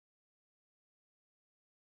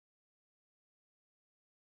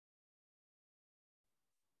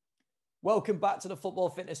Welcome back to the Football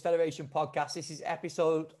Fitness Federation podcast. This is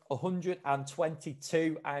episode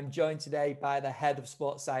 122. I'm joined today by the head of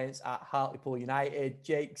sports science at Hartlepool United,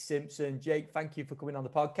 Jake Simpson. Jake, thank you for coming on the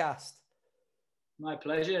podcast. My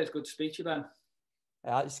pleasure. It's good to speak to you, Ben.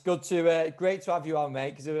 It's great to have you on,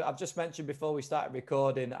 mate, because I've just mentioned before we started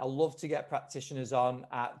recording, I love to get practitioners on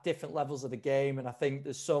at different levels of the game. And I think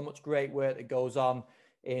there's so much great work that goes on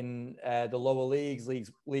in the lower leagues,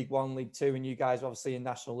 League One, League Two, and you guys are obviously in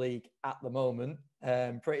National League at the moment,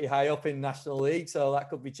 pretty high up in National League, so that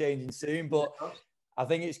could be changing soon. But I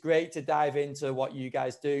think it's great to dive into what you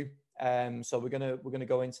guys do. So we're gonna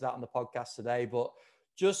go into that on the podcast today. But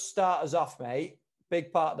just start us off, mate.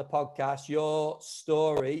 Big part of the podcast, your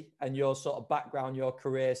story and your sort of background, your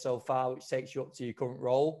career so far, which takes you up to your current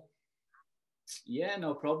role. Yeah,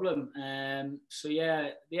 no problem. At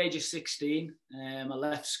the age of 16, I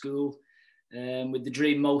left school with the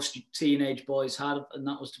dream most teenage boys had, and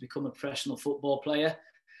that was to become a professional football player.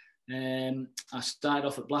 I started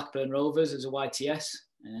off at Blackburn Rovers as a YTS,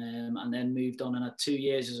 and then moved on and had 2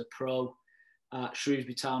 years as a pro at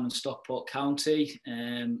Shrewsbury Town and Stockport County.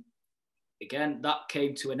 Again, that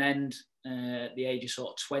came to an end at the age of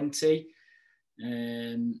sort of 20.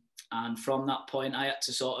 And from that point, I had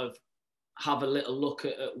to sort of have a little look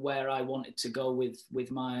at where I wanted to go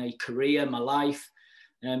with my career, my life.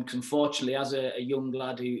 Because unfortunately, as a young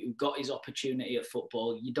lad who got his opportunity at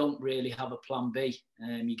football, you don't really have a plan B.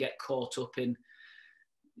 You get caught up in,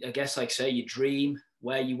 I guess, like say, your dream,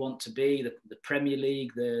 where you want to be, the Premier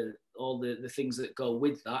League, all the things that go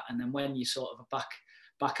with that. And then when you sort of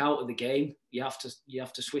back out of the game, you have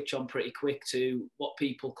to switch on pretty quick to what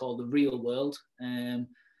people call the real world. And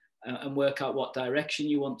work out what direction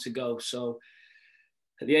you want to go. So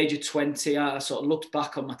at the age of 20, I sort of looked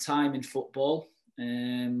back on my time in football.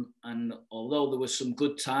 And although there were some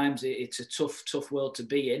good times, it's a tough world to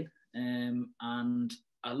be in. And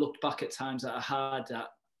I looked back at times that I had at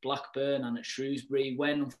Blackburn and at Shrewsbury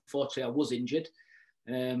when, unfortunately, I was injured.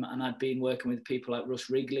 And I'd been working with people like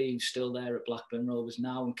Russ Wrigley, who's still there at Blackburn Rovers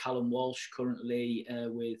now, and Callum Walsh, currently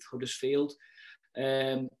with Huddersfield.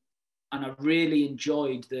 And I really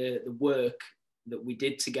enjoyed the work that we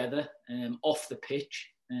did together off the pitch,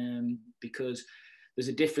 because there's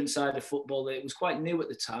a different side of football that it was quite new at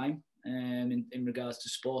the time in regards to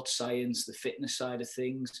sports science, the fitness side of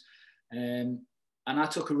things. And I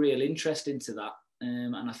took a real interest into that,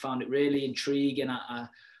 and I found it really intriguing.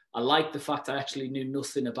 I liked the fact I actually knew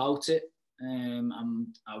nothing about it. And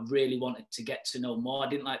I really wanted to get to know more. I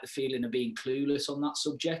didn't like the feeling of being clueless on that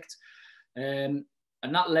subject.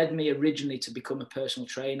 And that led me originally to become a personal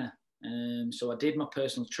trainer. So I did my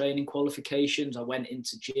personal training qualifications. I went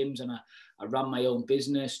into gyms and I ran my own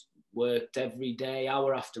business, worked every day,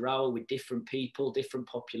 hour after hour with different people, different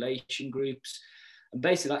population groups. And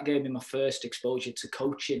basically that gave me my first exposure to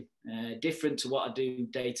coaching, different to what I do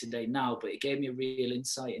day to day now, but it gave me a real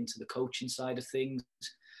insight into the coaching side of things.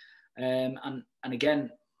 And again,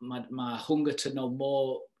 my hunger to know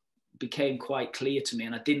more became quite clear to me,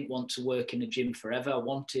 and I didn't want to work in a gym forever. I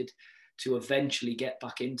wanted to eventually get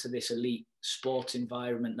back into this elite sport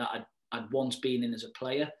environment that I'd once been in as a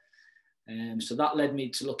player. So that led me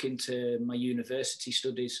to look into my university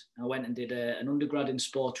studies. I went and did an undergrad in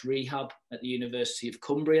sports rehab at the University of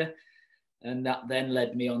Cumbria, and that then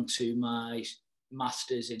led me on to my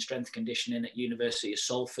master's in strength conditioning at University of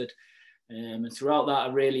Salford. And throughout that, I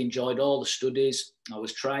really enjoyed all the studies. I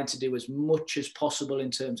was trying to do as much as possible in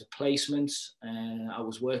terms of placements. I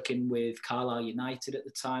was working with Carlisle United at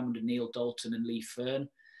the time under Neil Dalton and Lee Fern,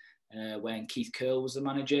 when Keith Curl was the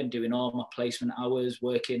manager, and doing all my placement hours,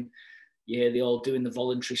 working, they all doing the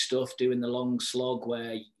voluntary stuff, doing the long slog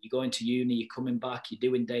where you're going to uni, you're coming back, you're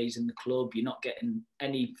doing days in the club, you're not getting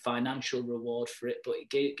any financial reward for it, but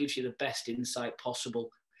it gives you the best insight possible.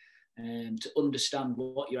 To understand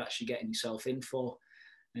what you're actually getting yourself in for.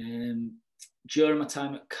 During my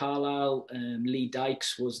time at Carlisle, Lee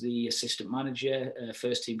Dykes was the assistant manager,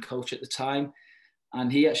 first team coach at the time,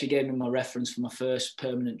 and he actually gave me my reference for my first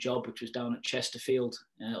permanent job, which was down at Chesterfield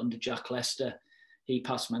under Jack Lester. He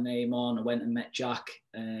passed my name on. I went and met Jack,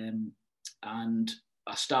 and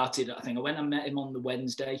I started. I think I went and met him on the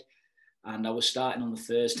Wednesday, and I was starting on the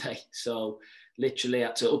Thursday. So literally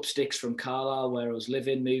had to up sticks from Carlisle, where I was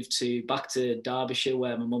living, moved back to Derbyshire,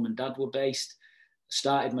 where my mum and dad were based,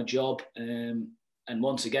 started my job. And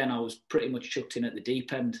once again, I was pretty much chucked in at the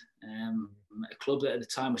deep end. A club that at the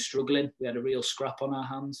time was struggling. We had a real scrap on our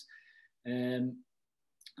hands. And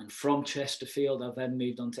from Chesterfield, I then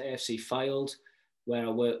moved on to AFC Fylde, where I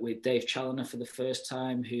worked with Dave Challoner for the first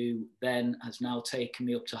time, who then has now taken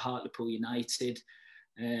me up to Hartlepool United,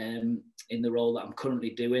 in the role that I'm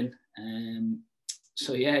currently doing.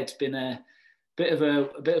 So yeah, it's been a bit of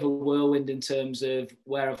a whirlwind in terms of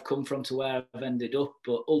where I've come from to where I've ended up.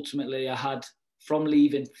 But ultimately, I had, from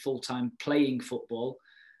leaving full-time playing football,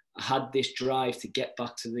 I had this drive to get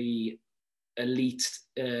back to the elite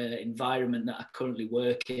environment that I currently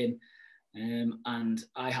work in. And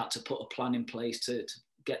I had to put a plan in place to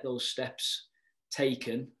get those steps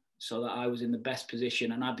taken so that I was in the best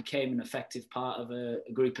position, and I became an effective part of a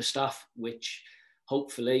group of staff, which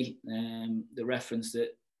hopefully the reference that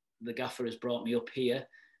the gaffer has brought me up here,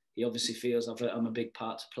 he obviously feels I'm a big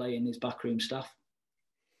part to play in his backroom staff.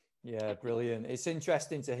 Yeah, brilliant. It's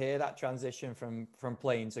interesting to hear that transition from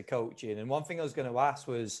playing to coaching. And one thing I was going to ask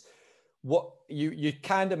was, what you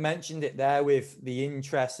kind of mentioned it there with the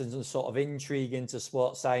interest and sort of intrigue into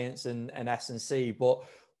sports science and S&C, but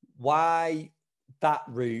why that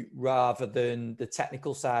route rather than the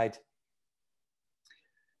technical side?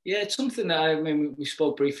 Yeah, it's something that we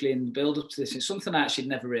spoke briefly in the build up to this. It's something I actually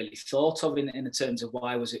never really thought of in terms of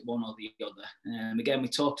why was it one or the other. Again, we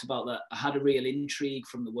talked about that. I had a real intrigue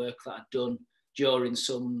from the work that I'd done during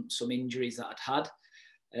some injuries that I'd had.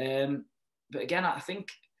 But again, I think,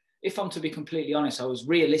 if I'm to be completely honest, I was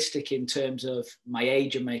realistic in terms of my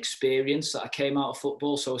age and my experience that I came out of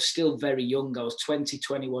football. So I was still very young. I was 20,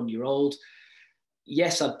 21-year-old.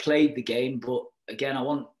 Yes, I'd played the game, but again,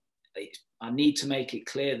 I need to make it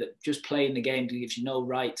clear that just playing the game gives you no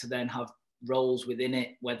right to then have roles within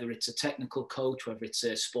it, whether it's a technical coach, whether it's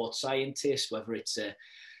a sports scientist, whether it's a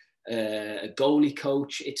goalie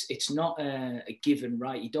coach. It's not a given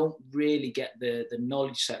right. You don't really get the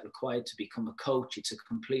knowledge set required to become a coach. It's a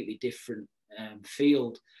completely different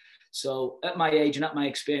field. So at my age and at my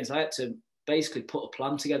experience, I had to basically put a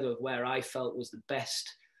plan together of where I felt was the best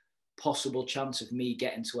possible chance of me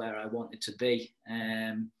getting to where I wanted to be.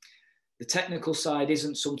 The technical side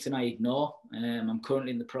isn't something I ignore. I'm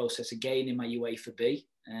currently in the process of gaining my UEFA B.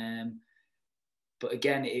 But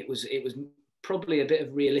again, it was probably a bit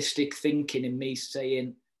of realistic thinking in me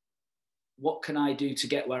saying, what can I do to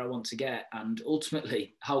get where I want to get? And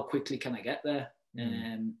ultimately, how quickly can I get there?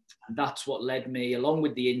 And that's what led me, along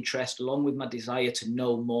with the interest, along with my desire to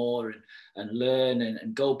know more and learn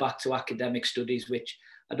and go back to academic studies, which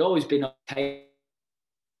I'd always been okay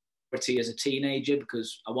as a teenager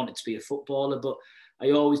because I wanted to be a footballer, but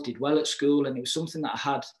I always did well at school, and it was something that I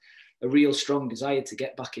had a real strong desire to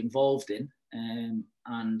get back involved in.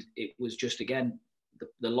 And it was just, again,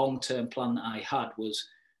 the long-term plan that I had was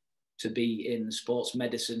to be in the sports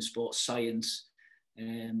medicine, sports science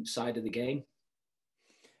side of the game.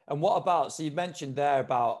 And what about, so you mentioned there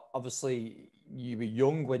about, obviously you were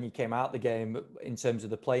young when you came out the game in terms of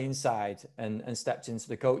the playing side and stepped into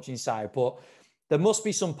the coaching side, but there must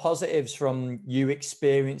be some positives from you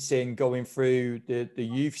experiencing going through the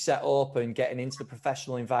youth setup and getting into the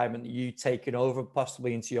professional environment that you've taken over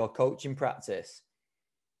possibly into your coaching practice.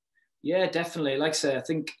 Yeah, definitely. Like I say, I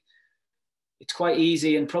think it's quite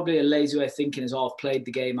easy and probably a lazy way of thinking is, oh, I've played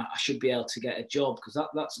the game, I should be able to get a job, because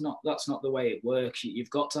that's not the way it works. You've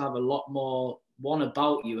got to have a lot more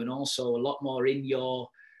about you, and also a lot more in your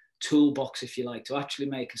toolbox, if you like, to actually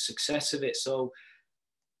make a success of it. So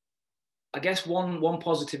I guess one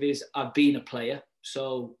positive is I've been a player.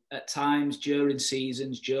 So at times during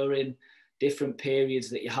seasons, during different periods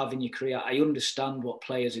that you have in your career, I understand what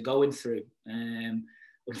players are going through.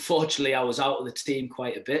 Unfortunately, I was out of the team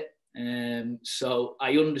quite a bit. So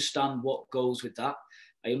I understand what goes with that.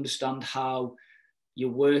 I understand how you're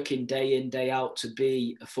working day in, day out to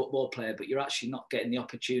be a football player, but you're actually not getting the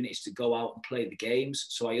opportunities to go out and play the games.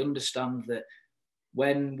 So I understand that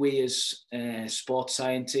when we as sports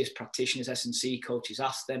scientists, practitioners, S&C coaches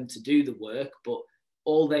ask them to do the work, but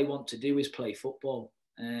all they want to do is play football.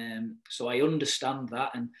 So I understand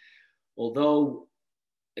that. And although,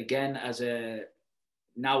 again, as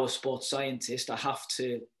now a sports scientist, I have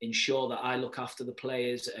to ensure that I look after the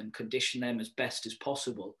players and condition them as best as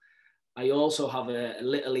possible, I also have a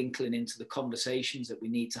little inkling into the conversations that we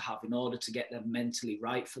need to have in order to get them mentally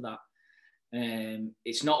right for that.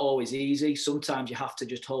 It's not always easy. Sometimes you have to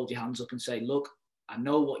just hold your hands up and say, look, I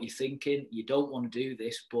know what you're thinking. You don't want to do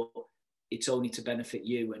this, but it's only to benefit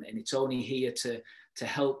you. And it's only here to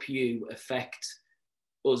help you affect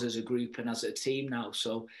us as a group and as a team now.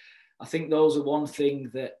 So I think those are one thing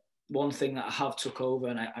that I have took over,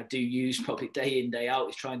 and I do use probably day in, day out,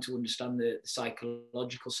 is trying to understand the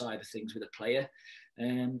psychological side of things with a player.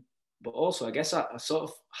 But also, I guess I sort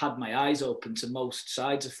of had my eyes open to most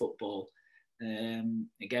sides of football.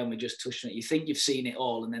 Again, we're just touching it. You think you've seen it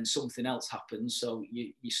all, and then something else happens. So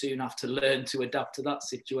you soon have to learn to adapt to that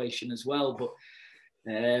situation as well. But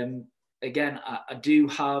again, I do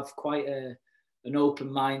have quite an open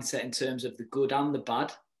mindset in terms of the good and the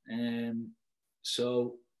bad.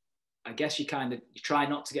 So I guess you try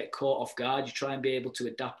not to get caught off guard. You try and be able to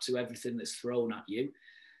adapt to everything that's thrown at you.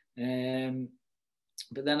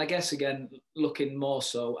 But then I guess, again, looking more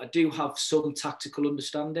so, I do have some tactical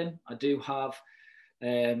understanding. I do have,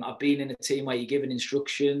 I've been in a team where you're given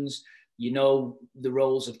instructions, you know the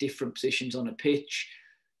roles of different positions on a pitch.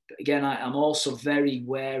 But again, I'm also very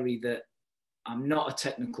wary that I'm not a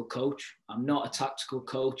technical coach. I'm not a tactical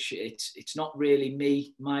coach. It's not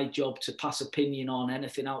really my job to pass opinion on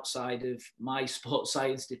anything outside of my sports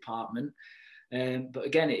science department. But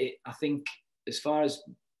again, I think as far as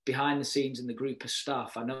behind the scenes in the group of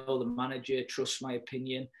staff, I know the manager trusts my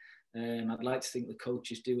opinion. I'd like to think the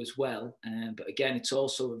coaches do as well. But again, it's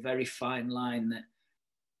also a very fine line that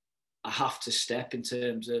I have to step in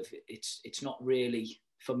terms of it's not really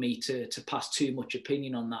for me to pass too much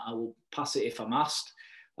opinion on that. I will pass it if I'm asked.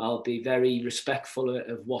 I'll be very respectful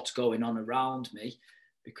of what's going on around me,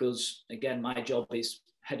 because again, my job is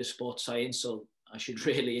head of sports science, so I should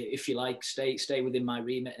really, if you like, stay within my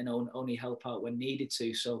remit and only help out when needed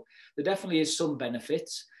to. So there definitely is some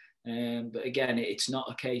benefits. But again, it's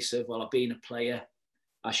not a case of, well, I've been a player,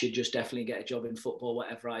 I should just definitely get a job in football,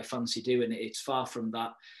 whatever I fancy doing. It's far from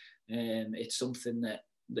that. It's something that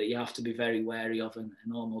you have to be very wary of and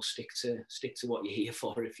almost stick to what you're here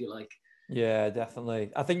for, if you like. Yeah,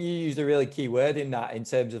 definitely. I think you used a really key word in that, in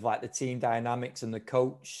terms of like the team dynamics and the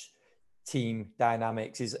coach team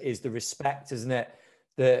dynamics is the respect, isn't it?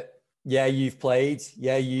 That, yeah, you've played,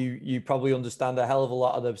 yeah, you probably understand a hell of a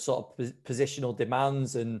lot of the sort of positional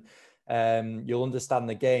demands, and you'll understand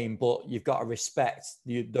the game, but you've got to respect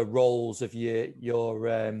the roles of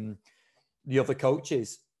the other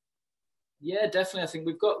coaches. Yeah, definitely. I think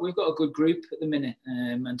we've got a good group at the minute,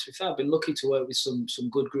 and to be fair, I've been lucky to work with some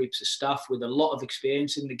good groups of staff with a lot of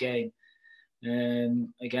experience in the game.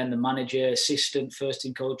 Again, the manager, assistant, first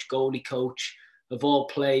team coach, goalie coach have all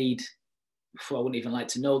played. I wouldn't even like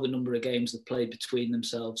to know the number of games they've played between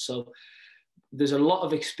themselves. So there's a lot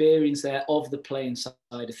of experience there of the playing side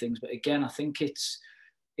of things. But again, I think it's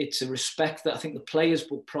a respect that I think the players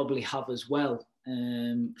will probably have as well,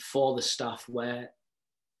 for the staff, where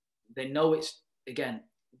they know it's, again,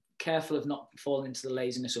 careful of not falling into the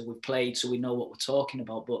laziness of we've played so we know what we're talking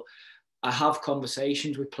about. But I have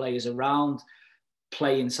conversations with players around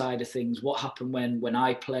playing side of things. What happened when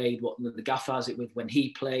I played, what the gaffer has it with when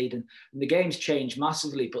he played. And the game's changed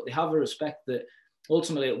massively, but they have a respect that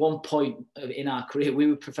ultimately at one point in our career, we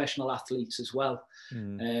were professional athletes as well.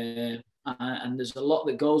 And there's a lot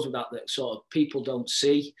that goes with that sort of people don't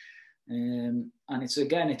see. And it's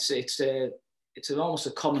almost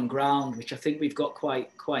a common ground, which I think we've got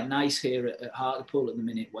quite nice here at Hartlepool at the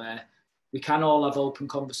minute, where we can all have open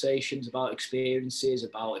conversations about experiences,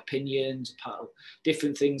 about opinions, about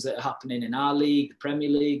different things that are happening in our league, the Premier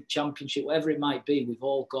League, Championship, whatever it might be. We've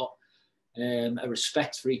all got a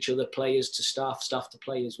respect for each other, players to staff to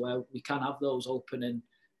players, where we can have those open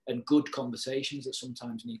and good conversations that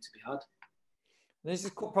sometimes need to be had. This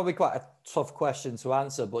is probably quite a tough question to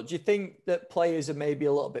answer, but do you think that players are maybe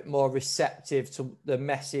a little bit more receptive to the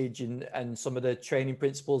message and some of the training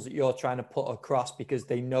principles that you're trying to put across because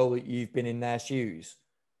they know that you've been in their shoes?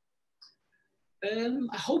 I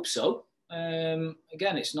hope so.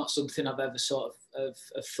 Again, it's not something I've ever sort of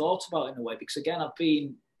thought about in a way, because again, I've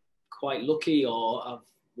been quite lucky, or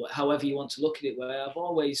however you want to look at it, where I've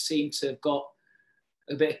always seemed to have got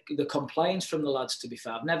a bit of the compliance from the lads, to be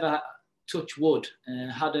fair. I've never, touch wood,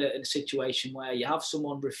 had a situation where you have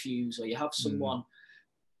someone refuse, or you have someone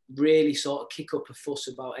really sort of kick up a fuss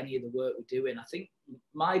about any of the work we're doing. I think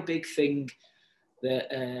my big thing that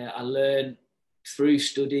I learned through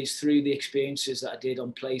studies, through the experiences that I did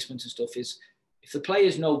on placement and stuff, is if the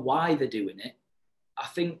players know why they're doing it, I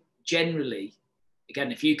think generally,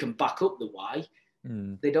 again, if you can back up the why,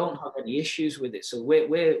 they don't have any issues with it. So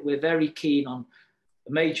we're very keen on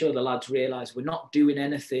making sure the lads realise we're not doing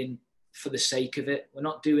anything for the sake of it. We're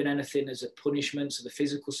not doing anything as a punishment. So the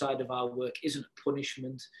physical side of our work isn't a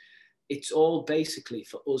punishment. It's all basically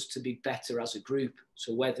for us to be better as a group.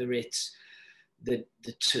 So whether it's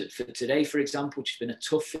for today, for example, which has been a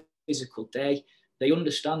tough physical day, they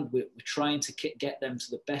understand we're trying to get them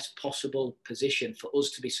to the best possible position for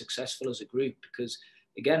us to be successful as a group. Because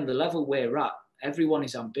again, the level we're at, everyone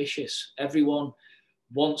is ambitious. Everyone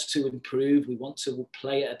wants to improve. We want to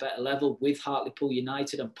play at a better level with Hartlepool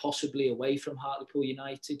United and possibly away from Hartlepool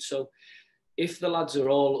United. So if the lads are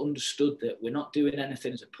all understood that we're not doing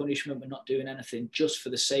anything as a punishment, we're not doing anything just for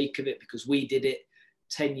the sake of it because we did it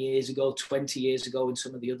 10 years ago, 20 years ago in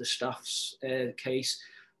some of the other staff's case,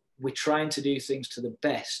 we're trying to do things to the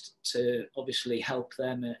best to obviously help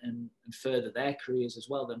them and further their careers as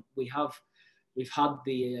well. Then we've had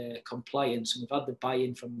the compliance and we've had the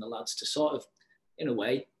buy-in from the lads to sort of, in a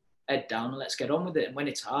way, head down and let's get on with it. And when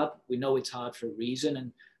it's hard, we know it's hard for a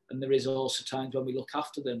reason. And there is also times when we look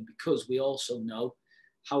after them because we also know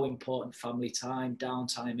how important family time,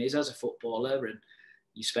 downtime is as a footballer. And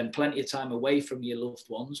you spend plenty of time away from your loved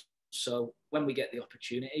ones. So when we get the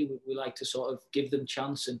opportunity, we like to sort of give them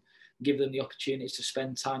chance and give them the opportunities to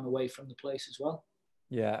spend time away from the place as well.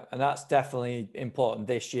 Yeah, and that's definitely important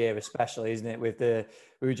this year, especially, isn't it? We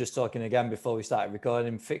were just talking again before we started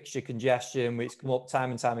recording, fixture congestion, which come up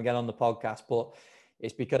time and time again on the podcast, but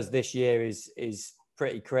it's because this year is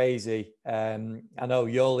pretty crazy. I know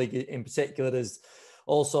your league in particular, there's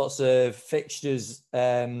all sorts of fixtures.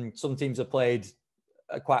 Some teams have played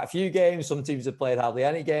quite a few games, some teams have played hardly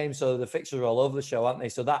any games, so the fixtures are all over the show, aren't they?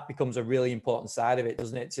 So that becomes a really important side of it,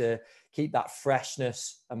 doesn't it, to keep that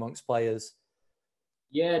freshness amongst players?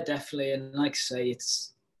 Yeah, definitely. And like I say,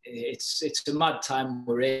 it's a mad time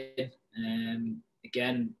we're in.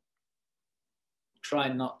 Again,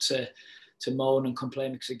 trying not to moan and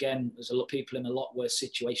complain because again, there's a lot of people in a lot worse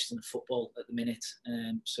situations than football at the minute.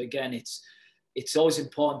 So again, it's always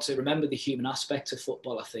important to remember the human aspect of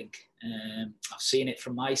football. I think I've seen it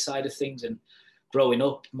from my side of things, and growing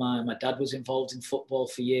up, my dad was involved in football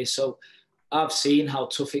for years, so I've seen how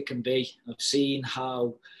tough it can be. I've seen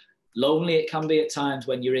how lonely it can be at times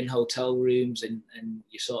when you're in hotel rooms and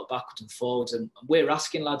you're sort of backwards and forwards. And we're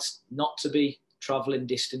asking lads not to be travelling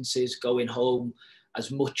distances, going home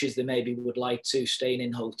as much as they maybe would like to, staying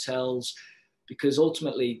in hotels, because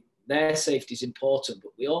ultimately their safety is important,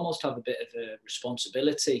 but we almost have a bit of a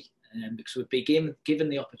responsibility because we've been given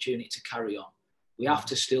the opportunity to carry on. We have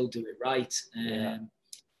to still do it right.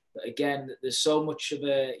 But again, there's so much of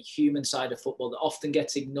a human side of football that often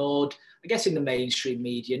gets ignored, I guess, in the mainstream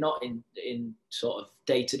media, not in sort of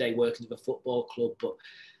day-to-day workings of a football club, but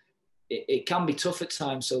it can be tough at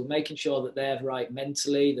times. So making sure that they're right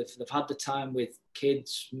mentally, they've had the time with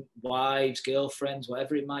kids, wives, girlfriends,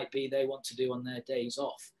 whatever it might be they want to do on their days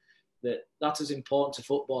off, that's as important to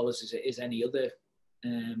footballers as it is any other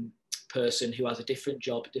person who has a different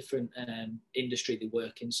job, a different industry they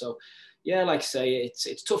work in. So yeah, like I say,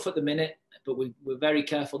 it's tough at the minute, but we're very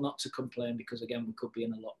careful not to complain because again, we could be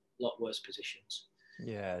in a lot worse positions.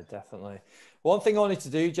 Yeah, definitely. One thing I wanted to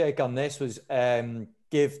do, Jake, on this was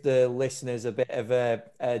give the listeners a bit of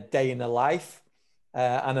a day in the life.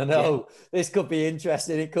 And I know this could be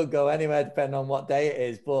interesting. It could go anywhere depending on what day it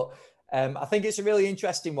is. But I think it's a really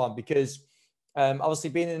interesting one because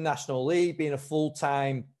obviously being in the National League, being a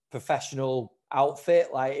full-time professional outfit,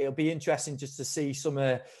 like it'll be interesting just to see some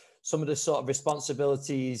of the sort of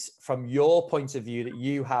responsibilities from your point of view that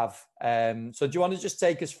you have. So do you want to just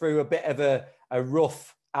take us through a bit of a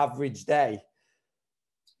rough average day?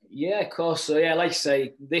 Yeah, of course. So yeah, like I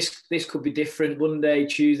say, this could be different. Monday,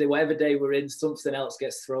 Tuesday, whatever day we're in, something else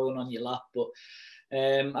gets thrown on your lap. But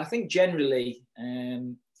I think generally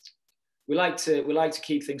we like to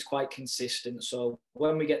keep things quite consistent. So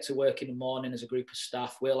when we get to work in the morning as a group of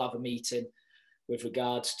staff, we'll have a meeting with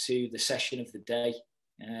regards to the session of the day,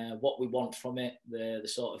 what we want from it, the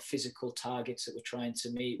sort of physical targets that we're trying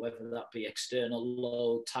to meet, whether that be external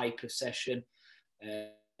load, type of session,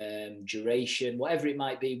 duration, whatever it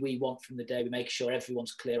might be we want from the day. We make sure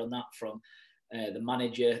everyone's clear on that from the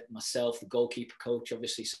manager, myself, the goalkeeper coach,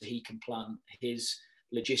 obviously, so he can plan his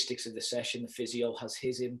logistics of the session. The physio has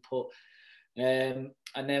his input. And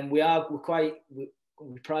then we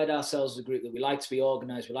pride ourselves as a group that we like to be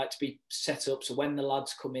organised. We like to be set up so when the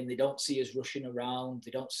lads come in, they don't see us rushing around.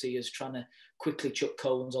 They don't see us trying to quickly chuck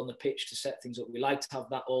cones on the pitch to set things up. We like to have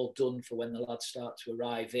that all done for when the lads start to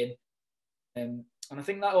arrive in. And I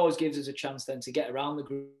think that always gives us a chance then to get around the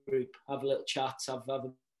group, have a little chat, have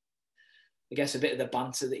I guess, a bit of the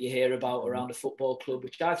banter that you hear about around a football club,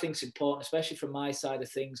 which I think is important, especially from my side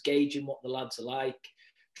of things, gauging what the lads are like,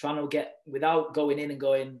 trying to get, without going in and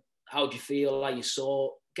going, how do you feel, are you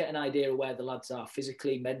sore, get an idea of where the lads are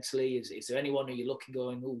physically, mentally. Is there anyone who you're looking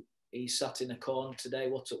going, oh, he's sat in a corner today,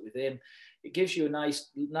 what's up with him? It gives you a nice,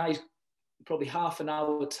 probably half an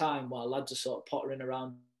hour time while lads are sort of pottering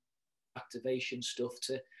around activation stuff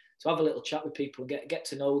to have a little chat with people and get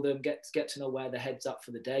to know them, get to know where their head's at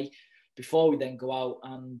for the day before we then go out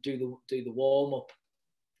and do the warm up.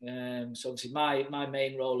 So obviously my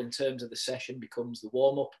main role in terms of the session becomes the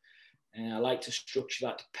warm up. I like to structure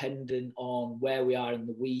that depending on where we are in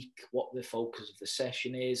the week, what the focus of the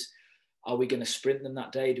session is. Are we going to sprint them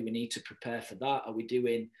that day? Do we need to prepare for that? Are we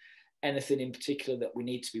doing anything in particular that we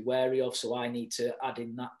need to be wary of? So I need to add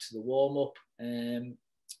in that to the warm up.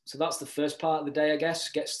 So that's the first part of the day, I guess,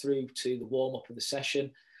 gets through to the warm-up of the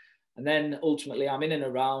session. And then ultimately I'm in and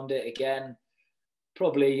around it again,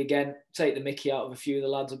 probably again take the mickey out of a few of the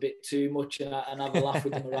lads a bit too much and have a laugh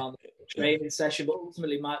with them around the training session. But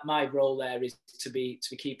ultimately my role there is to be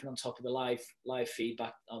keeping on top of the live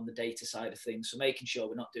feedback on the data side of things. So making sure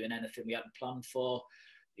we're not doing anything we hadn't planned for.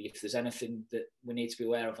 If there's anything that we need to be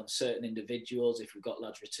aware of on certain individuals, if we've got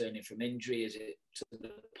lads returning from injury, is it to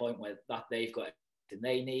the point where that they've got everything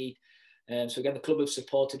they need? So again, the club have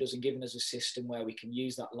supported us and given us a system where we can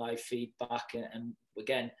use that live feedback. And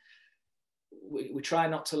again, we try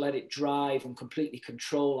not to let it drive and completely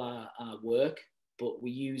control our work, but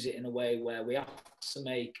we use it in a way where we have to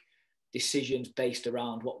make decisions based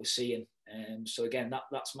around what we're seeing. So again,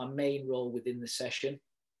 that's my main role within the session.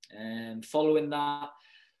 Following that,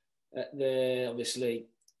 obviously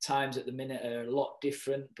times at the minute are a lot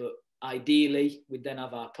different, but ideally we'd then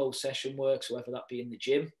have our post-session work, so whether that be in the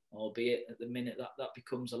gym, albeit at the minute that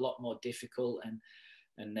becomes a lot more difficult, and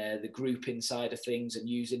the group inside of things and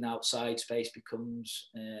using outside space becomes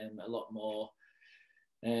a lot more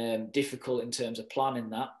difficult in terms of planning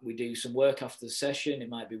that. We do some work after the session. It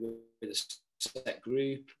might be with a set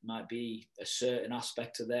group, might be a certain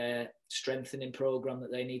aspect of their strengthening program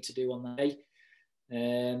that they need to do on the day.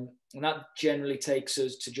 And that generally takes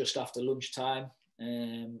us to just after lunchtime.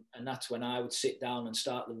 And that's when I would sit down and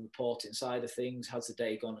start the reporting side of things. Has the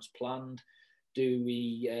day gone as planned? Do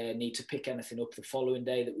we need to pick anything up the following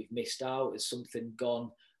day that we've missed out? Has something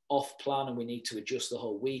gone off plan and we need to adjust the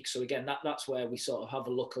whole week? So again, that's where we sort of have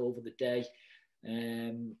a look over the day.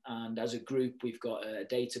 And as a group, we've got a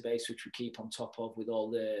database which we keep on top of with all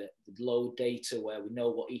the load data, where we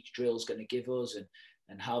know what each drill is going to give us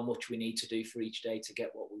and how much we need to do for each day to get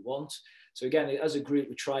what we want. So again, as a group,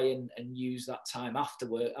 we try and use that time after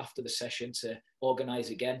work, after the session, to organise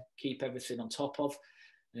again, keep everything on top of.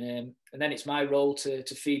 And then it's my role to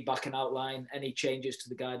feedback and outline any changes to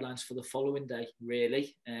the guidelines for the following day,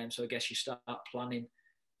 really. So I guess you start planning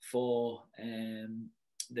for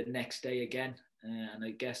the next day again. And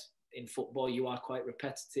I guess in football, you are quite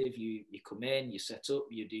repetitive. You come in, you set up,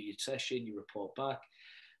 you do your session, you report back.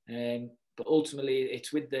 But ultimately,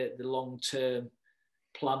 it's with the long-term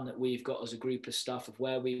plan that we've got as a group of staff of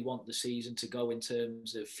where we want the season to go in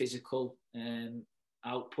terms of physical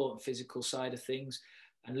output and physical side of things,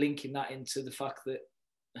 and linking that into the fact that,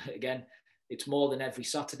 again, it's more than every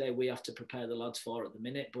Saturday we have to prepare the lads for at the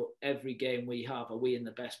minute, but every game we have, are we in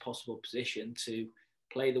the best possible position to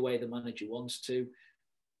play the way the manager wants to,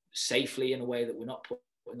 safely, in a way that we're not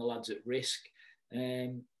putting the lads at risk,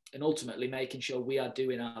 and ultimately making sure we are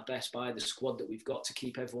doing our best by the squad that we've got to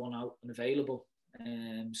keep everyone out and available.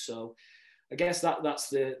 So I guess that's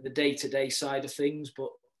the day-to-day side of things, but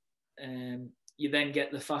you then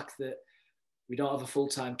get the fact that we don't have a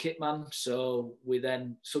full-time kit man, so we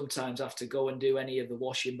then sometimes have to go and do any of the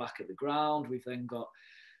washing back at the ground. We've then got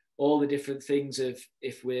all the different things of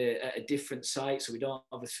if we're at a different site, so we don't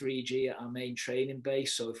have a 3G at our main training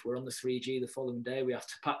base. So if we're on the 3G the following day, we have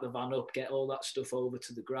to pack the van up, get all that stuff over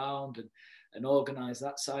to the ground and organise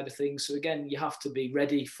that side of things. So again, you have to be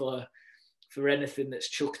ready for anything that's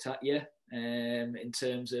chucked at you. In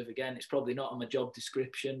terms of, again, it's probably not on my job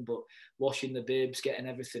description, but washing the bibs, getting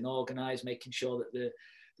everything organised, making sure that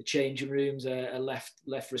the changing rooms are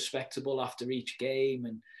left respectable after each game,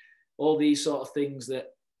 and all these sort of things that,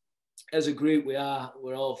 as a group,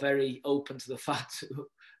 we're all very open to the fact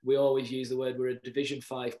we always use the word we're a Division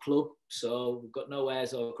 5 club, so we've got no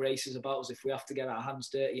airs or graces about us if we have to get our hands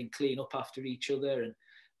dirty and clean up after each other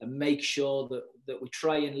and make sure that we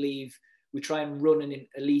try and run an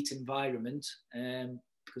elite environment,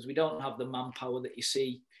 because we don't have the manpower that you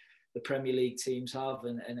see the Premier League teams have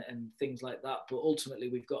and things like that. But ultimately,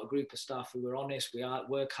 we've got a group of staff who are honest,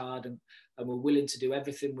 work hard, and we're willing to do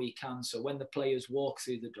everything we can. So when the players walk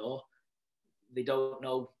through the door, they don't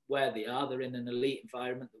know where they are. They're in an elite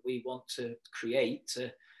environment that we want to create to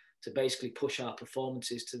basically push our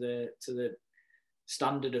performances to the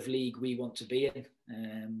standard of league we want to be in.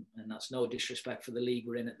 And that's no disrespect for the league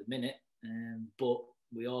we're in at the minute. But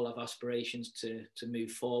we all have aspirations to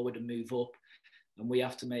move forward and move up, and we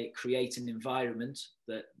have to create an environment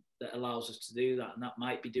that allows us to do that. And that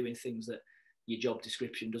might be doing things that your job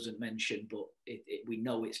description doesn't mention, but we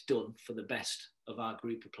know it's done for the best of our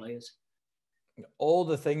group of players. All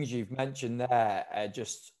the things you've mentioned there are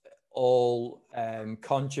just all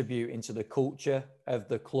contributing to the culture of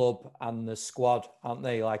the club and the squad, aren't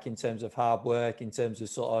they? Like in terms of hard work, in terms of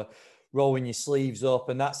sort of rolling your sleeves up,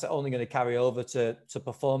 and that's only going to carry over to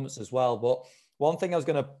performance as well. But one thing I was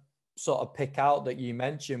going to sort of pick out that you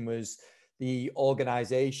mentioned was the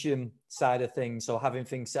organization side of things. So having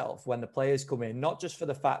things set up when the players come in, not just for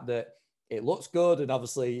the fact that it looks good and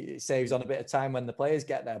obviously it saves on a bit of time when the players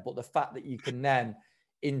get there, but the fact that you can then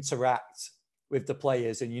interact with the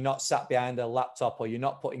players and you're not sat behind a laptop or you're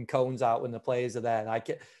not putting cones out when the players are there.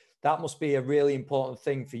 Like that must be a really important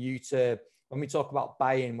thing for you to, when we talk about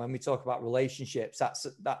buy-in, when we talk about relationships,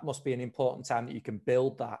 that must be an important time that you can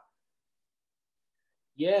build that.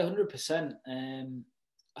 Yeah, 100%.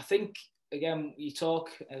 I think, again, you talk,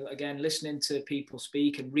 again, listening to people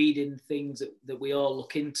speak and reading things that we all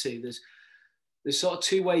look into, there's sort of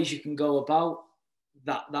two ways you can go about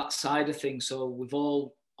that side of things. So we've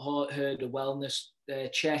all heard of wellness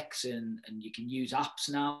checks, and you can use apps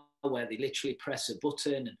now where they literally press a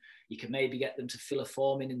button and you can maybe get them to fill a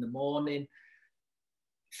form in the morning.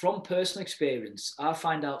 From personal experience, I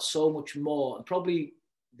find out so much more, and probably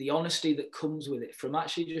the honesty that comes with it from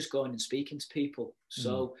actually just going and speaking to people.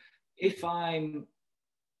 So if I'm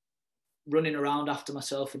running around after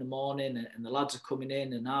myself in the morning and the lads are coming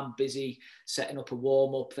in and I'm busy setting up a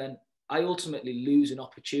warm-up, then I ultimately lose an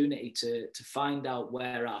opportunity to find out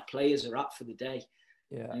where our players are at for the day.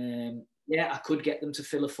 I could get them to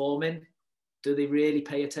fill a form in. Do they really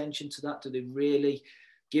pay attention to that? Do they really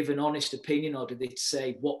give an honest opinion, or do they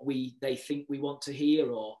say what they think we want to hear,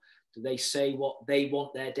 or do they say what they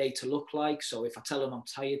want their day to look like? So if I tell them I'm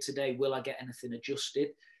tired today, will I get anything adjusted?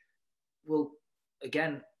 Well,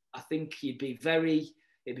 again, I think it'd be very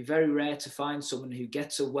rare to find someone who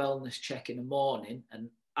gets a wellness check in the morning and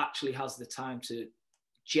actually has the time to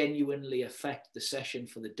genuinely affect the session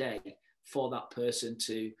for the day for that person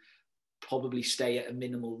to probably stay at a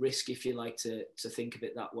minimal risk, if you like to think of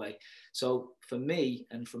it that way. So for me,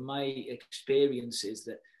 and from my experiences,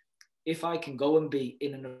 that if I can go and be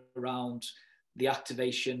in and around the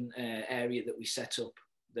activation area that we set up,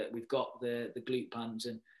 that we've got the glute bands,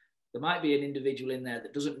 and there might be an individual in there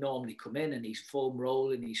that doesn't normally come in and he's foam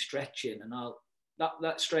rolling, he's stretching, and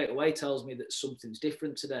that straight away tells me that something's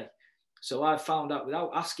different today. So I've found out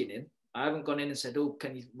without asking him. I haven't gone in and said, oh,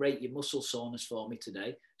 can you rate your muscle soreness for me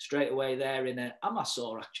today? Straight away there am I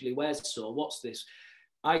sore actually? Where's sore? What's this?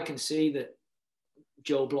 I can see that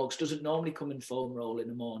Joe Bloggs doesn't normally come in foam roll in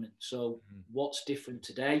the morning. So what's different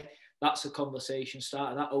today? That's a conversation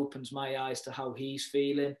starter. That opens my eyes to how he's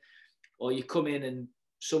feeling. Or you come in and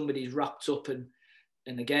somebody's wrapped up and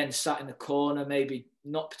again, sat in the corner, maybe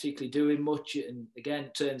not particularly doing much. And again,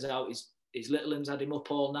 it turns out his little one's had him up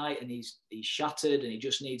all night and he's shattered and he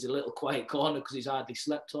just needs a little quiet corner because he's hardly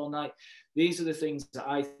slept all night. These are the things that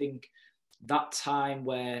I think, that time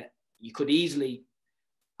where you could easily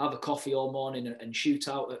have a coffee all morning and shoot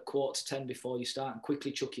out at 9:45 before you start and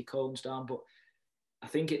quickly chuck your cones down. But I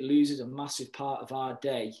think it loses a massive part of our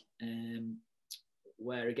day,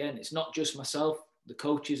 where again, it's not just myself. The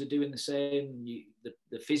coaches are doing the same.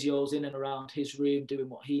 The physio's in and around his room doing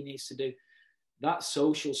what he needs to do. That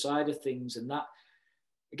social side of things, and that,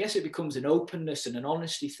 I guess it becomes an openness and an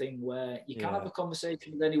honesty thing where you can have a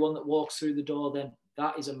conversation with anyone that walks through the door. Then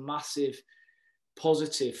that is a massive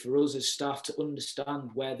positive for us as staff to understand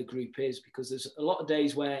where the group is, because there's a lot of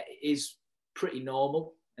days where it is pretty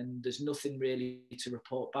normal and there's nothing really to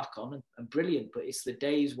report back on, and brilliant. But it's the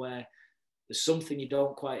days where there's something you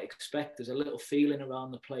don't quite expect. There's a little feeling around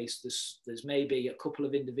the place. There's maybe a couple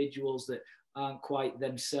of individuals that aren't quite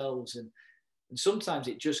themselves, and sometimes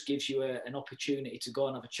it just gives you an opportunity to go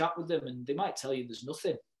and have a chat with them, and they might tell you there's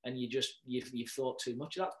nothing, and you've thought too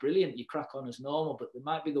much. That's brilliant. You crack on as normal, but there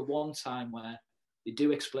might be the one time where they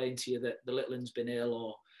do explain to you that the little one's been ill,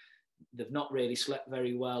 or they've not really slept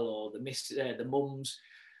very well, or the mum's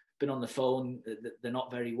been on the phone, they're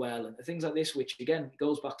not very well, and things like this, which again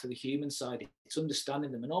goes back to the human side. It's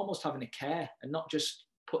understanding them and almost having a care, and not just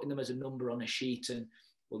putting them as a number on a sheet and,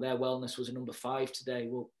 well, their wellness was a number 5 today.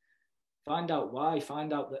 Well, find out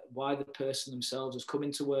why the person themselves has come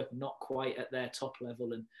into work not quite at their top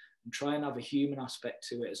level, and try and have a human aspect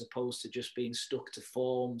to it, as opposed to just being stuck to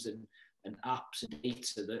forms and apps and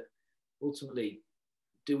data that ultimately,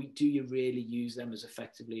 do you really use them as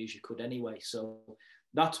effectively as you could anyway? So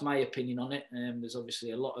that's my opinion on it. There's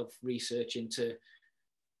obviously a lot of research into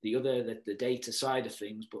the data side of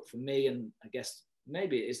things, but for me, and I guess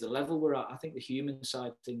maybe it is the level we're at, I think the human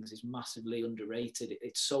side of things is massively underrated.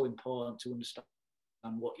 It's so important to understand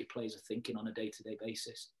what your players are thinking on a day-to-day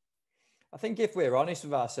basis. I think if we're honest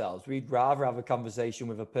with ourselves, we'd rather have a conversation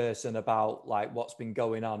with a person about like what's been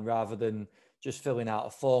going on rather than just filling out a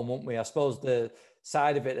form, wouldn't we? I suppose the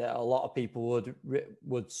side of it that a lot of people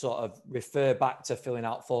would sort of refer back to filling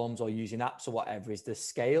out forms or using apps or whatever is the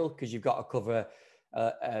scale, because you've got to cover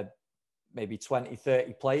maybe 20,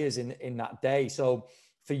 30 players in that day. So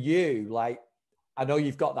for you, like, I know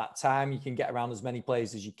you've got that time, you can get around as many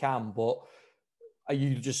players as you can, but are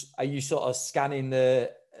you sort of scanning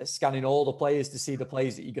all the players to see the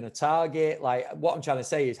players that you're going to target? Like, what I'm trying to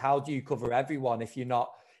say is, how do you cover everyone if you're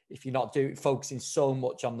not focusing so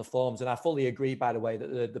much on the forms? And I fully agree, by the way,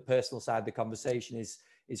 that the personal side of the conversation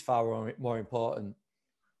is far more important.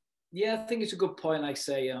 Yeah, I think it's a good point. Like I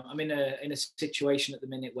say, I'm in a situation at the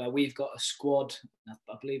minute where we've got a squad.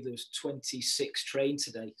 I believe there was 26 trained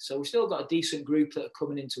today, so we've still got a decent group that are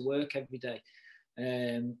coming into work every day.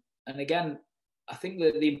 And again, I think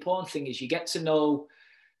that the important thing is you get to know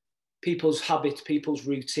people's habits, people's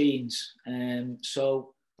routines.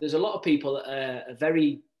 So there's a lot of people that are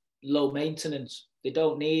very low maintenance. They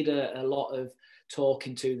don't need a lot of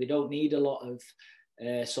talking to. They don't need a lot of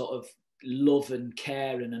sort of love and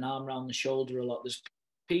care and an arm around the shoulder a lot. There's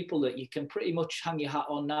people that you can pretty much hang your hat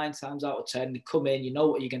on 9 times out of 10. They come in, you know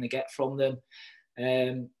what you're going to get from them.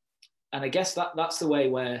 And I guess that's the way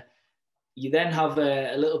where you then have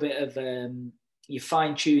a little bit of, you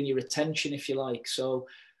fine tune your attention, if you like. So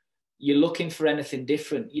you're looking for anything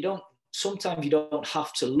different. Sometimes you don't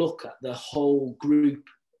have to look at the whole group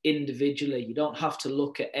individually. You don't have to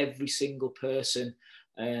look at every single person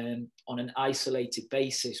on an isolated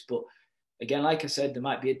basis. But again, like I said, there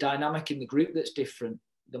might be a dynamic in the group that's different.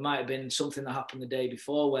 There might have been something that happened the day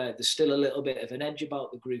before where there's still a little bit of an edge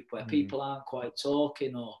about the group where people aren't quite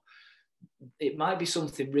talking, or it might be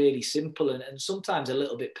something really simple and sometimes a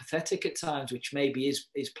little bit pathetic at times, which maybe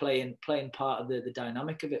is playing part of the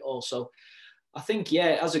dynamic of it all. So I think,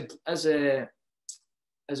 yeah, as a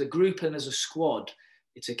group and as a squad,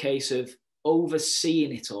 it's a case of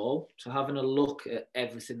overseeing it all, so having a look at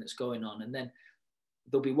everything that's going on, and then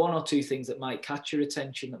there'll be 1 or 2 things that might catch your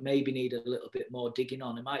attention that maybe need a little bit more digging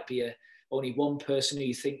on. It might be only one person who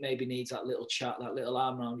you think maybe needs that little chat, that little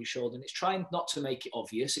arm around your shoulder. And it's trying not to make it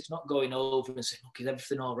obvious. It's not going over and saying, look, is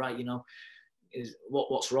everything all right? You know,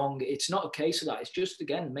 what's wrong? It's not a case of that. It's just,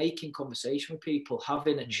 again, making conversation with people,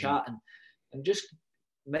 having a chat and just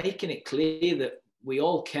making it clear that we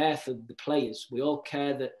all care for the players. We all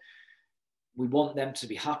care that we want them to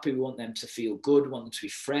be happy. We want them to feel good. We want them to be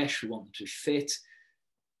fresh. We want them to be fit.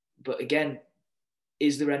 But again,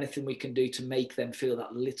 is there anything we can do to make them feel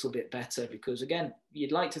that little bit better? Because again,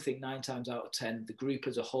 you'd like to think 9 times out of 10, the group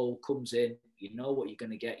as a whole comes in, you know what you're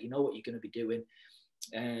going to get, you know what you're going to be doing.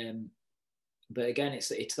 But again,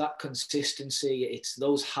 it's that consistency, it's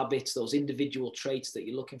those habits, those individual traits that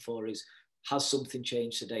you're looking for. Has something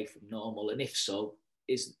changed today from normal? And if so,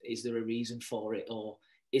 is there a reason for it? Or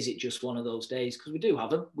is it just one of those days? Because we do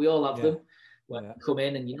have them. We all have them. When you come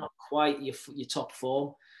in and you're not quite your top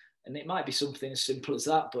form. And it might be something as simple as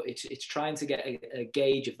that, but it's trying to get a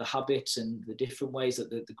gauge of the habits and the different ways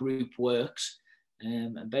that the group works,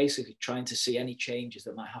 and basically trying to see any changes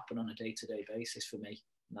that might happen on a day-to-day basis for me.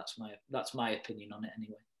 And that's my opinion on it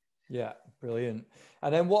anyway. Yeah, brilliant.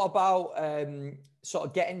 And then what about sort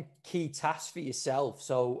of getting key tasks for yourself?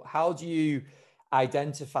 So how do you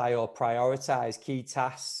identify or prioritize key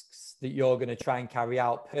tasks that you're going to try and carry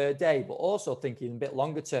out per day, but also thinking a bit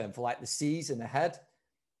longer term for like the season ahead?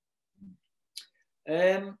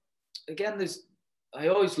 Again, I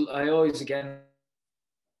always again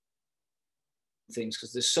things,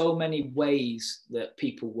 because there's so many ways that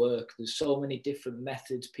people work. There's so many different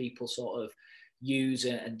methods people sort of use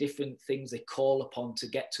and different things they call upon to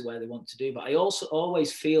get to where they want to do. But I also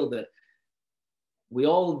always feel that we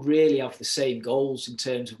all really have the same goals in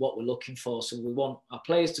terms of what we're looking for. So we want our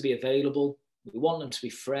players to be available, we want them to be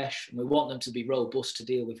fresh, and we want them to be robust to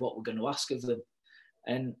deal with what we're going to ask of them.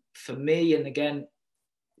 And for me, and again,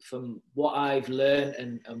 from what I've learned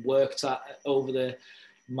and worked at over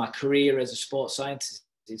my career as a sports scientist,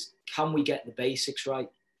 is can we get the basics right?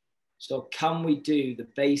 So can we do the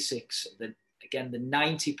basics, the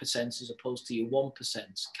 90% as opposed to your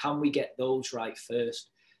 1%? Can we get those right first?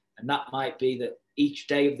 And that might be that each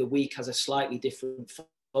day of the week has a slightly different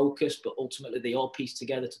focus, but ultimately they all piece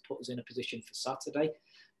together to put us in a position for Saturday.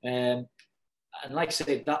 And like I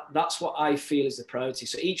said, that's what I feel is the priority.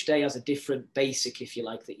 So each day has a different basic, if you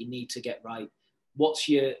like, that you need to get right. What's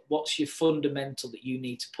your fundamental that you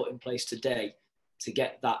need to put in place today to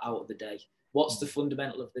get that out of the day? What's the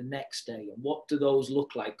fundamental of the next day? And what do those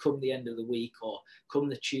look like come the end of the week or come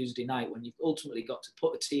the Tuesday night when you've ultimately got to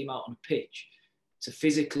put a team out on a pitch to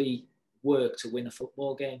physically work to win a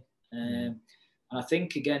football game? And I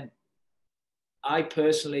think, again, I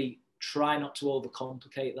personally try not to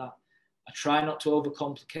overcomplicate that. I try not to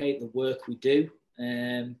overcomplicate the work we do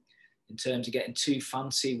in terms of getting too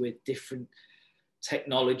fancy with different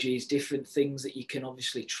technologies, different things that you can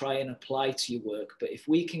obviously try and apply to your work. But if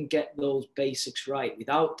we can get those basics right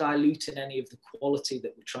without diluting any of the quality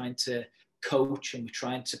that we're trying to coach and we're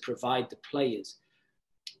trying to provide the players,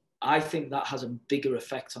 I think that has a bigger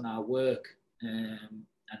effect on our work. And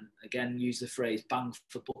again, use the phrase bang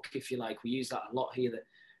for buck, if you like. We use that a lot here, that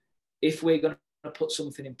if we're going to put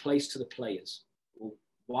something in place to the players, well,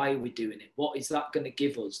 why are we doing it? What is that going to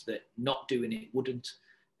give us that not doing it wouldn't?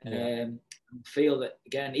 Yeah. I feel that,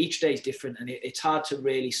 again, each day is different, and it's hard to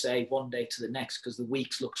really say one day to the next because the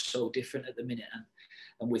weeks look so different at the minute.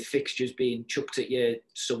 And with fixtures being chucked at you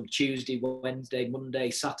some Tuesday, Wednesday,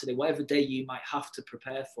 Monday, Saturday, whatever day you might have to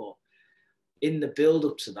prepare for, in the build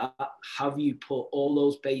up to that, have you put all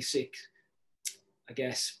those basic, I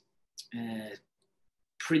guess,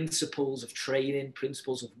 principles of training,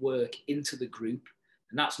 principles of work into the group?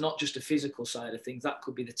 And that's not just a physical side of things. That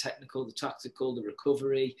could be the technical, the tactical, the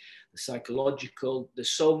recovery, the psychological.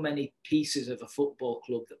 There's so many pieces of a football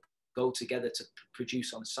club that go together to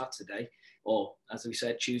produce on a Saturday, or as we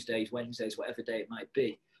said, Tuesdays, Wednesdays, whatever day it might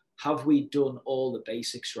be. Have we done all the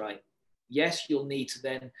basics right? Yes, you'll need to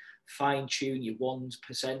then fine tune your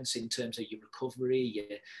 1% in terms of your recovery,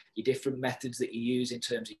 your different methods that you use in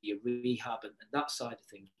terms of your rehab and that side of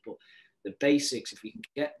things. But the basics, if we can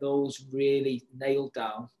get those really nailed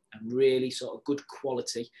down and really sort of good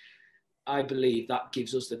quality, I believe that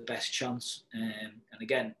gives us the best chance. And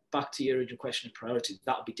again, back to your original question of priorities,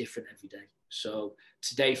 that'll be different every day. So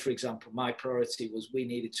today, for example, my priority was we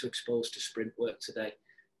needed to expose to sprint work today.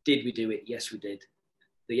 Did we do it? Yes, we did.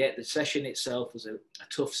 The session itself was a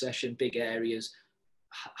tough session, big areas,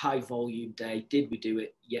 high volume day. Did we do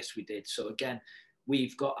it? Yes, we did. So again,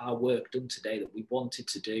 we've got our work done today that we wanted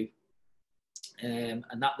to do. And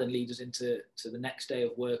that then leads us into the next day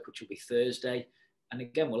of work, which will be Thursday. And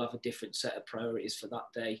again, we'll have a different set of priorities for that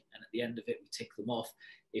day. And at the end of it, we tick them off.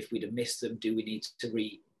 If we'd have missed them, do we need to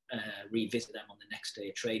revisit them on the next day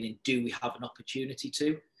of training? Do we have an opportunity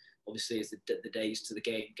to? Obviously, as the days to the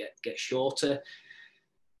game get shorter.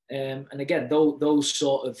 And again, those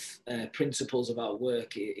sort of principles of our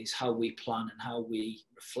work is how we plan and how we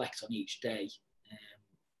reflect on each day.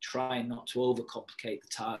 Trying not to overcomplicate the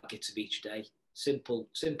targets of each day. Simple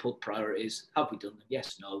priorities. Have we done them?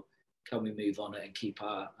 Yes, no. Can we move on it and keep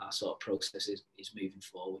our sort of processes is moving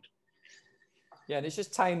forward? Yeah, and it's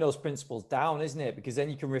just tying those principles down, isn't it? Because then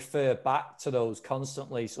you can refer back to those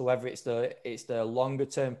constantly. So whether it's the longer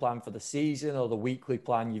term plan for the season or the weekly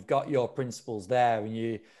plan, you've got your principles there,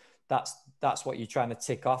 and that's what you're trying to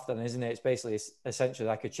tick off then, isn't it? It's basically essentially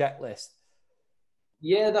like a checklist.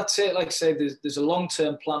 Yeah, that's it. Like I say, there's a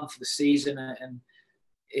long-term plan for the season, and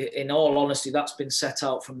in all honesty, that's been set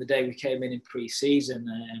out from the day we came in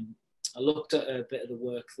pre-season. I looked at a bit of the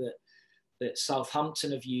work that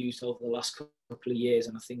Southampton have used over the last couple of years,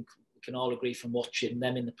 and I think we can all agree from watching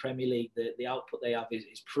them in the Premier League that the output they have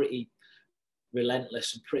is pretty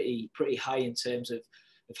relentless and pretty high in terms of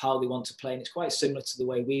how they want to play. And it's quite similar to the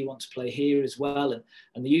way we want to play here as well.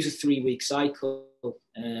 And they use a 3-week cycle,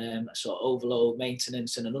 a sort of overload,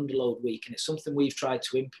 maintenance and an underload week. And it's something we've tried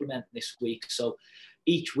to implement this week. So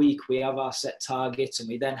each week we have our set targets and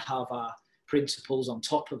we then have our principles on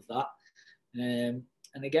top of that. And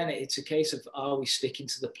again, it's a case of, are we sticking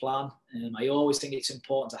to the plan? I always think it's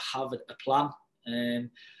important to have a plan.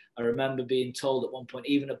 I remember being told at one point,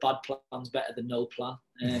 even a bad plan's better than no plan.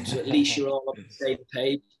 So at least you're all on the same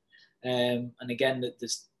page. And again,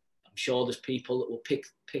 I'm sure there's people that will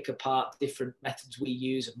pick apart different methods we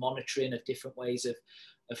use of monitoring, of different ways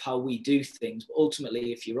of how we do things. But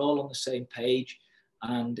ultimately, if you're all on the same page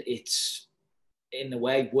and it's in a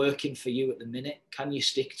way working for you at the minute, can you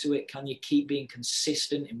stick to it? Can you keep being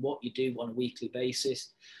consistent in what you do on a weekly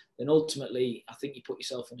basis? Then ultimately, I think you put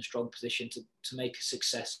yourself in a strong position to make a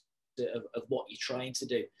success of what you're trying to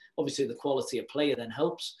do. Obviously, the quality of player then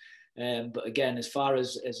helps. But again, as far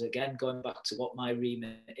as again, going back to what my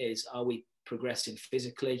remit is, are we progressing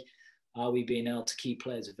physically? Are we being able to keep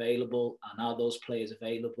players available? And are those players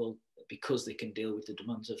available because they can deal with the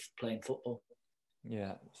demands of playing football?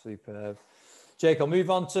 Yeah, superb. Jake, I'll move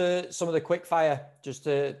on to some of the quick fire just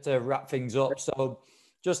to wrap things up. So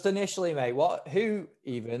just initially, mate, who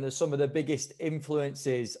even are some of the biggest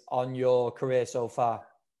influences on your career so far?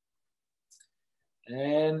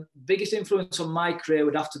 Biggest influence on my career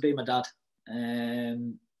would have to be my dad.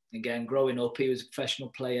 Again, growing up, he was a professional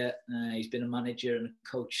player. He's been a manager and a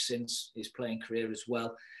coach since his playing career as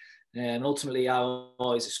well. And ultimately, I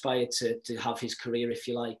always aspired to have his career, if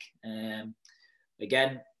you like.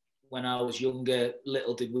 Again, when I was younger,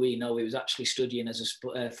 little did we know he was actually studying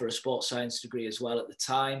for a sports science degree as well at the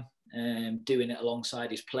time. doing it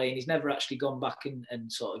alongside his playing. He's never actually gone back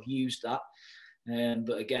and sort of used that.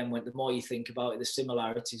 But again, the more you think about it, the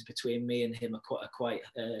similarities between me and him are quite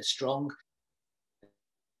strong.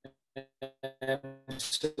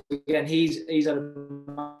 So again, he's had a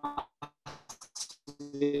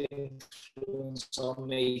influence on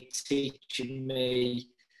me, teaching me,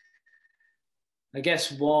 I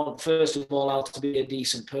guess, first of all, how to be a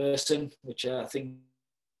decent person, which I think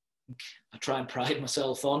I try and pride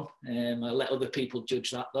myself on. I let other people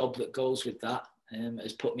judge that. The job that goes with that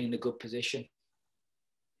has put me in a good position.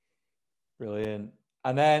 Brilliant.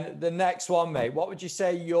 And then the next one, mate, what would you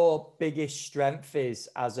say your biggest strength is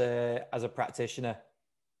as a practitioner?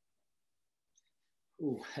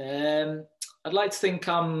 I'd like to think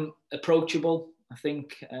I'm approachable. I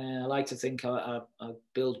think I like to think I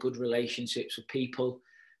build good relationships with people.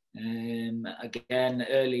 Again,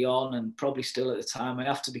 early on and probably still at the time, I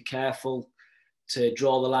have to be careful to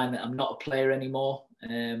draw the line that I'm not a player anymore.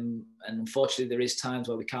 And unfortunately, there is times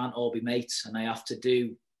where we can't all be mates, and I have to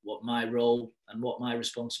do what my role and what my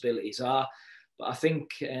responsibilities are. But I think,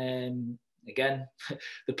 again,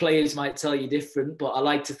 the players might tell you different, but I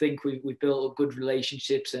like to think we've built up good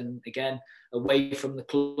relationships. And again, away from the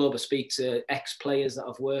club, I speak to ex-players that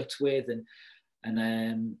I've worked with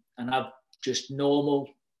and have just normal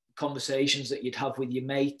conversations that you'd have with your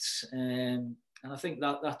mates. And I think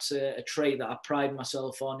that's a trait that I pride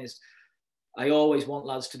myself on. Is I always want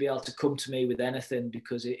lads to be able to come to me with anything,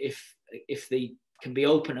 because if they can be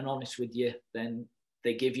open and honest with you, then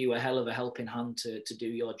they give you a hell of a helping hand to do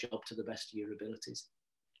your job to the best of your abilities.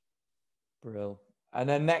 Brilliant. And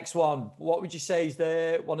then next one, what would you say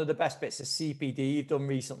is one of the best bits of CPD you've done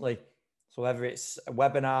recently? So whether it's a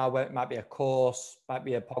webinar, whether it might be a course, might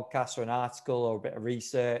be a podcast or an article or a bit of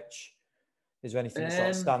research. Is there anything that sort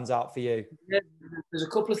of stands out for you? Yeah, there's a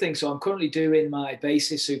couple of things. So I'm currently doing my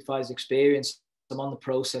basis supervised experience. I'm on the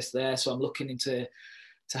process there. So I'm looking into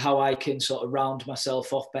how I can sort of round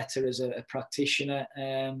myself off better as a practitioner.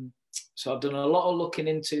 So I've done a lot of looking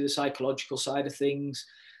into the psychological side of things.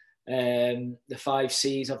 The 5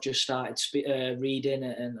 C's, I've just started reading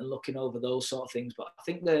and looking over those sort of things. But I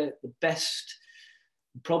think the best,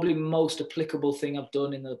 probably most applicable thing I've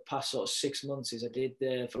done in the past sort of 6 months is I did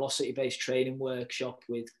the velocity-based training workshop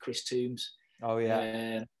with Chris Toombs. Oh,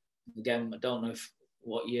 yeah. Again, I don't know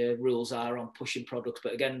what your rules are on pushing products,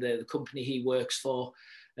 but again, the company he works for,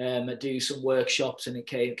 I do some workshops, and it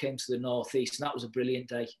came to the Northeast, and that was a brilliant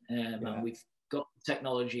day. And we've got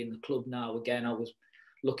technology in the club now. Again, I was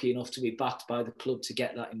lucky enough to be backed by the club to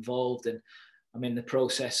get that involved, and I'm in the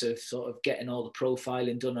process of sort of getting all the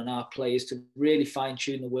profiling done on our players to really fine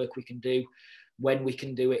tune the work we can do when we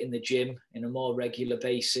can do it in the gym in a more regular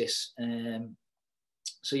basis.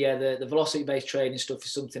 So yeah, the velocity based training stuff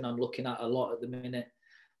is something I'm looking at a lot at the minute.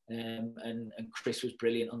 And Chris was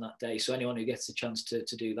brilliant on that day. So anyone who gets the chance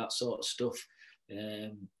to do that sort of stuff,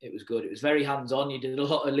 it was good. It was very hands-on. You did a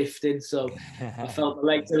lot of lifting, so I felt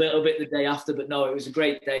my legs a little bit the day after. But no, it was a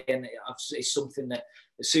great day, and it's something that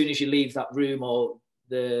as soon as you leave that room or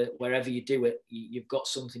wherever you do it, you've got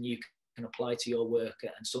something you can apply to your work,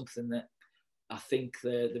 and something that I think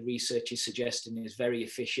the research is suggesting is very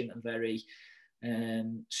efficient and very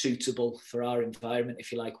suitable for our environment,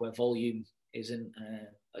 if you like, where volume isn't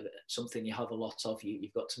something you have a lot of.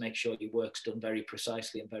 You've got to make sure your work's done very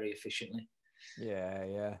precisely and very efficiently.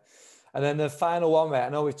 Yeah. And then the final one, mate, I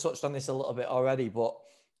know we've touched on this a little bit already, but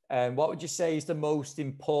what would you say is the most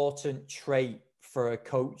important trait for a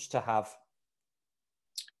coach to have?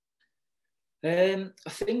 I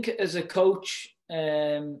think as a coach,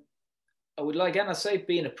 I would like, again, I say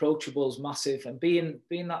being approachable is massive, and being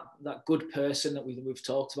that good person that we've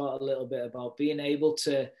talked about a little bit, about being able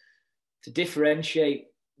to differentiate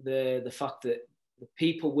the fact that the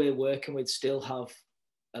people we're working with still have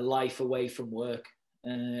a life away from work,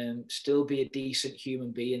 still be a decent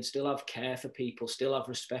human being, still have care for people, still have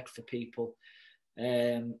respect for people,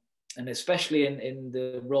 and especially in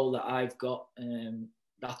the role that I've got,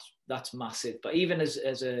 that's massive. But even as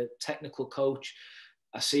a technical coach,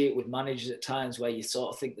 I see it with managers at times where you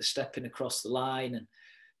sort of think they're stepping across the line, and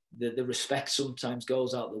the respect sometimes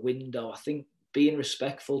goes out the window. I think being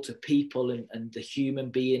respectful to people and the human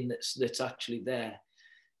being that's actually there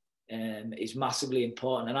is massively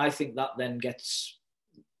important. And I think that then gets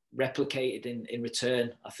replicated in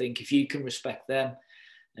return. I think if you can respect them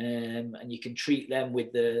and you can treat them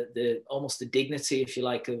with the almost the dignity, if you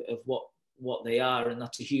like, of what they are, and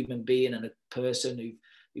that's a human being and a person who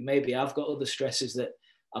maybe have got other stresses that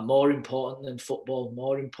are more important than football,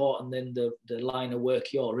 more important than the line of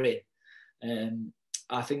work you're in.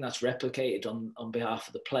 I think that's replicated on behalf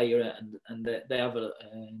of the player, and they have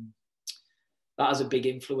that has a big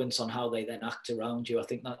influence on how they then act around you. I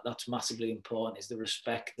think that's massively important, is the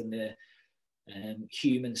respect and the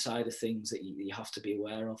human side of things that you have to be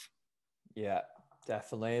aware of. Yeah,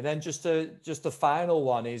 definitely. And then just a final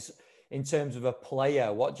one is, in terms of a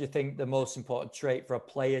player, what do you think the most important trait for a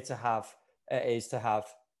player to have is to have?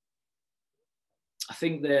 I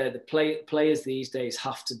think the players these days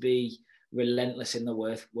have to be relentless in the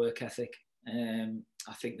work ethic.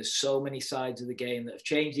 I think there's so many sides of the game that have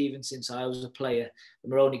changed even since I was a player,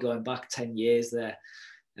 and we're only going back 10 years there.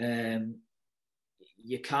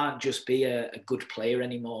 You can't just be a good player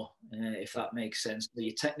anymore, if that makes sense.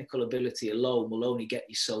 Your technical ability alone will only get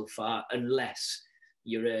you so far, unless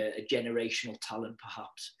you're a generational talent,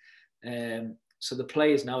 perhaps. So the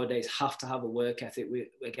players nowadays have to have a work ethic.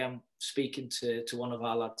 Again, speaking to one of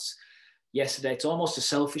our lads yesterday, it's almost a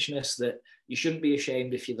selfishness that you shouldn't be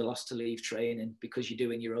ashamed if you're the last to leave training because you're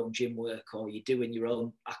doing your own gym work, or you're doing your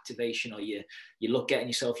own activation, or you look getting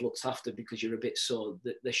yourself looked after because you're a bit sore.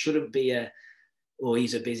 There shouldn't be oh,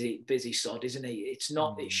 he's a busy sod, isn't he? It's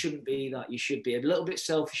not. It shouldn't be that. You should be a little bit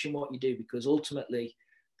selfish in what you do, because ultimately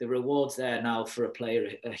the rewards there now for a player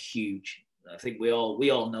are huge. I think we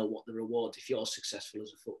all know what the rewards, if you're successful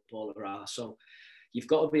as a footballer, are. So you've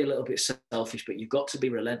got to be a little bit selfish, but you've got to be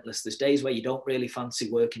relentless. There's days where you don't really fancy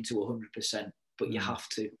working to 100%, but you have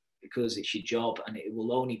to, because it's your job and it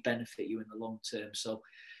will only benefit you in the long term. So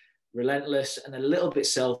relentless and a little bit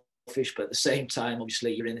selfish, but at the same time,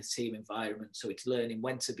 obviously you're in a team environment. So it's learning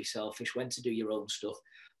when to be selfish, when to do your own stuff,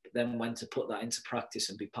 but then when to put that into practice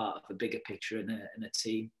and be part of a bigger picture in a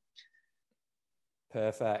team.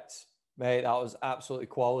 Perfect. Mate, that was absolutely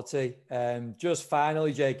quality. Just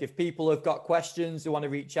finally, Jake, if people have got questions, they want to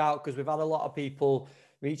reach out, because we've had a lot of people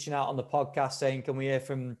reaching out on the podcast saying, can we hear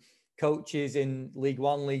from coaches in League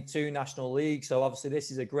One, League Two, National League? So obviously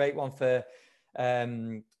this is a great one for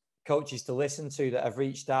coaches to listen to that have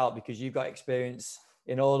reached out, because you've got experience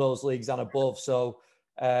in all those leagues and above. So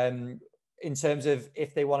in terms of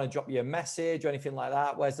if they want to drop you a message or anything like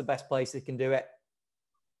that, where's the best place they can do it?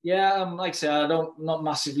 Yeah, like I say, not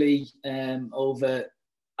massively over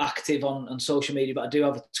active on social media, but I do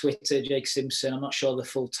have a Twitter, Jake Simpson. I'm not sure the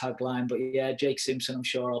full tagline, but yeah, Jake Simpson, I'm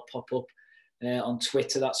sure I'll pop up on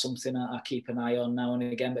Twitter. That's something I keep an eye on now and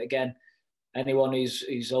again. But again, anyone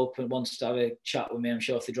who's open, wants to have a chat with me, I'm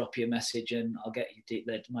sure if they drop you a message, and I'll get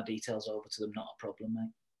my details over to them. Not a problem, mate.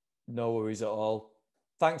 No worries at all.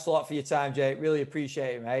 Thanks a lot for your time, Jake. Really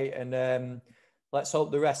appreciate it, mate. And let's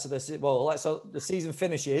hope the rest of let's hope the season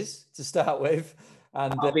finishes to start with.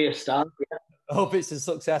 And That'll be a start. Yeah. I hope it's a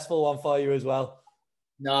successful one for you as well.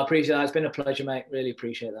 No, I appreciate that. It's been a pleasure, mate. Really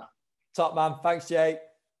appreciate that. Top man. Thanks, Jake.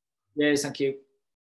 Yes, thank you.